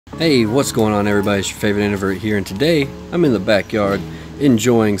Hey, what's going on everybody? It's your favorite introvert here, and today I'm in the backyard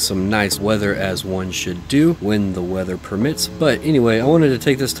enjoying some nice weather, as one should do when the weather permits. But anyway, I wanted to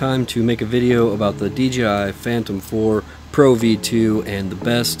take this time to make a video about the DJI Phantom 4 Pro V2 and the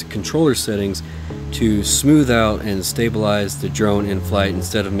best controller settings to smooth out and stabilize the drone in flight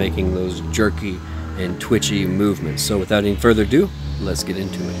instead of making those jerky and twitchy movements. So without any further ado, let's get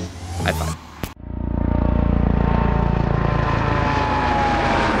into it. High five.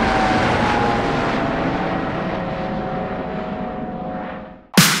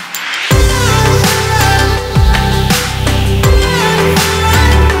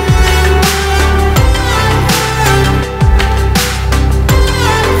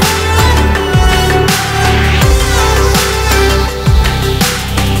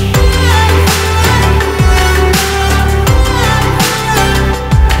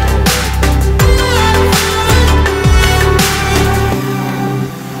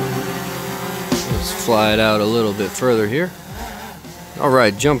 Fly it out a little bit further here.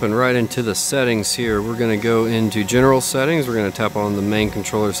 Alright, jumping right into the settings here. We're going to go into general settings. We're going to tap on the main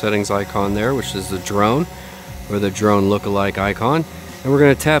controller settings icon there, which is the drone, or the drone lookalike icon. And we're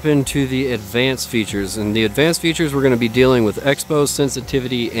going to tap into the advanced features. And the advanced features, we're going to be dealing with Expo,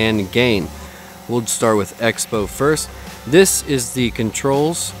 sensitivity, and gain. We'll start with Expo first. This is the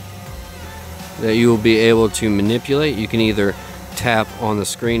controls that you will be able to manipulate. You can either tap on the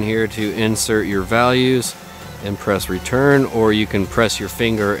screen here to insert your values and press return, or you can press your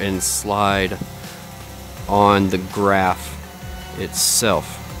finger and slide on the graph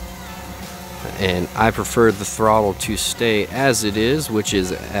itself. And I prefer the throttle to stay as it is, which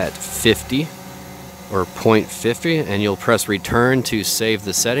is at 50 or 0.50, and you'll press return to save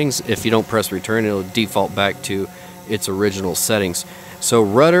the settings. If you don't press return, it'll default back to its original settings. So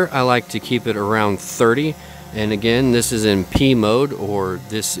rudder, I like to keep it around 30. And again, this is in P mode, or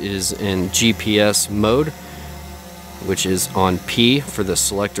this is in GPS mode, which is on P for the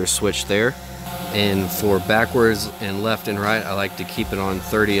selector switch there. And for backwards and left and right, I like to keep it on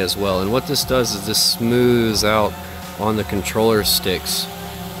 30 as well. And what this does is this smooths out on the controller sticks.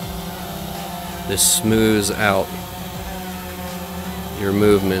 This smooths out your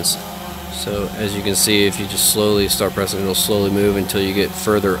movements. So as you can see, if you just slowly start pressing, it'll slowly move until you get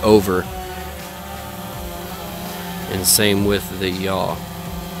further over. And same with the yaw.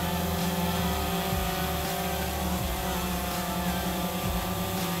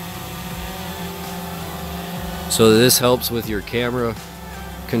 So this helps with your camera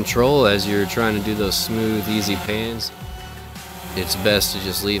control as you're trying to do those smooth, easy pans. It's best to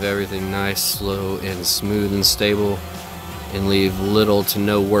just leave everything nice, slow, and smooth and stable, and leave little to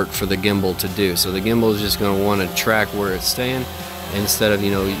no work for the gimbal to do. So the gimbal is just going to want to track where it's staying instead of,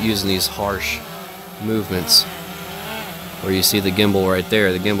 using these harsh movements. Where you see the gimbal right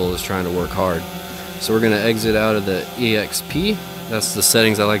there, the gimbal is trying to work hard. So we're going to exit out of the EXP. That's the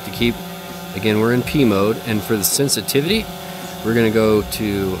settings I like to keep. Again, we're in P mode, and for the sensitivity, we're going to go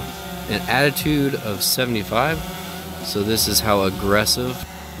to an attitude of 75. So this is how aggressive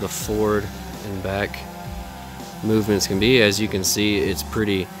the forward and back movements can be. As you can see, it's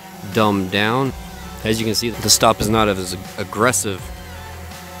pretty dumbed down. As you can see, the stop is not as aggressive.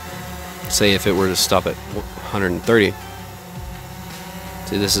 Say if it were to stop at 130.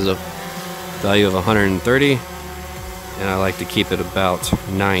 See, this is a value of 130, and I like to keep it about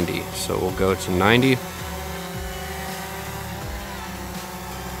 90. So we'll go to 90.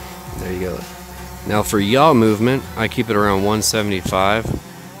 There you go. Now for yaw movement, I keep it around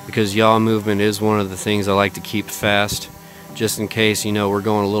 175 because yaw movement is one of the things I like to keep fast, just in case we're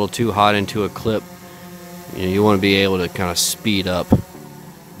going a little too hot into a clip. You want to be able to kind of speed up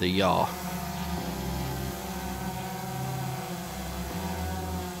the yaw.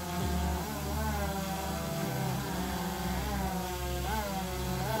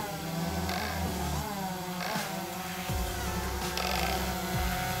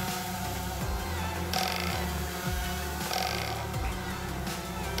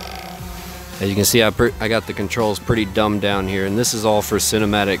 As you can see, I got the controls pretty dumbed down here, and this is all for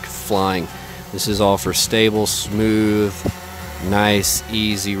cinematic flying. This is all for stable, smooth, nice,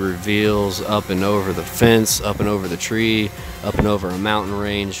 easy reveals up and over the fence, up and over the tree, up and over a mountain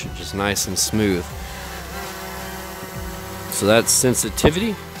range, just nice and smooth. So that's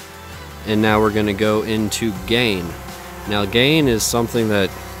sensitivity, and now we're going to go into gain. Now gain is something that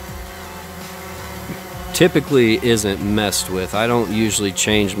typically isn't messed with. I don't usually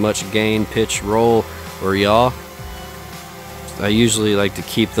change much gain, pitch, roll, or yaw. I usually like to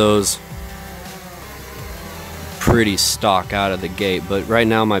keep those pretty stock out of the gate, but right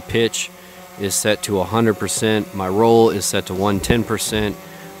now my pitch is set to 100%, my roll is set to 110%,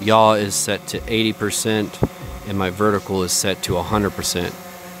 yaw is set to 80%, and my vertical is set to 100%.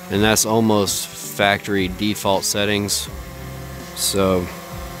 And that's almost factory default settings, so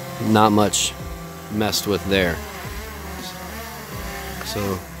not much messed with there.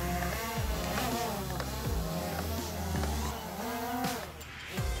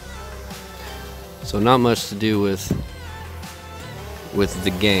 So not much to do with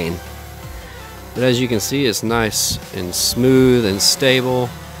the gain. But as you can see, it's nice and smooth and stable,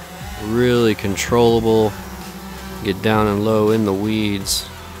 really controllable. Get down and low in the weeds.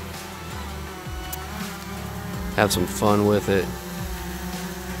 Have some fun with it.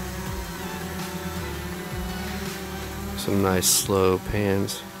 Some nice slow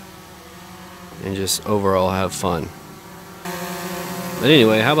pans. And just overall have fun. But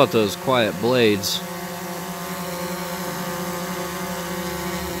anyway, how about those quiet blades?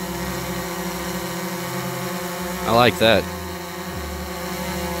 I like that.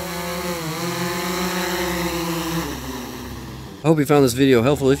 I hope you found this video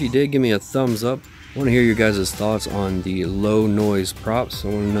helpful. If you did, give me a thumbs up. I want to hear your guys' thoughts on the low noise props. I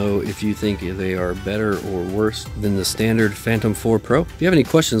want to know if you think they are better or worse than the standard Phantom 4 Pro. If you have any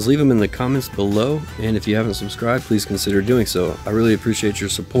questions, leave them in the comments below. And if you haven't subscribed, please consider doing so. I really appreciate your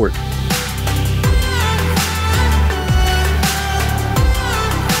support.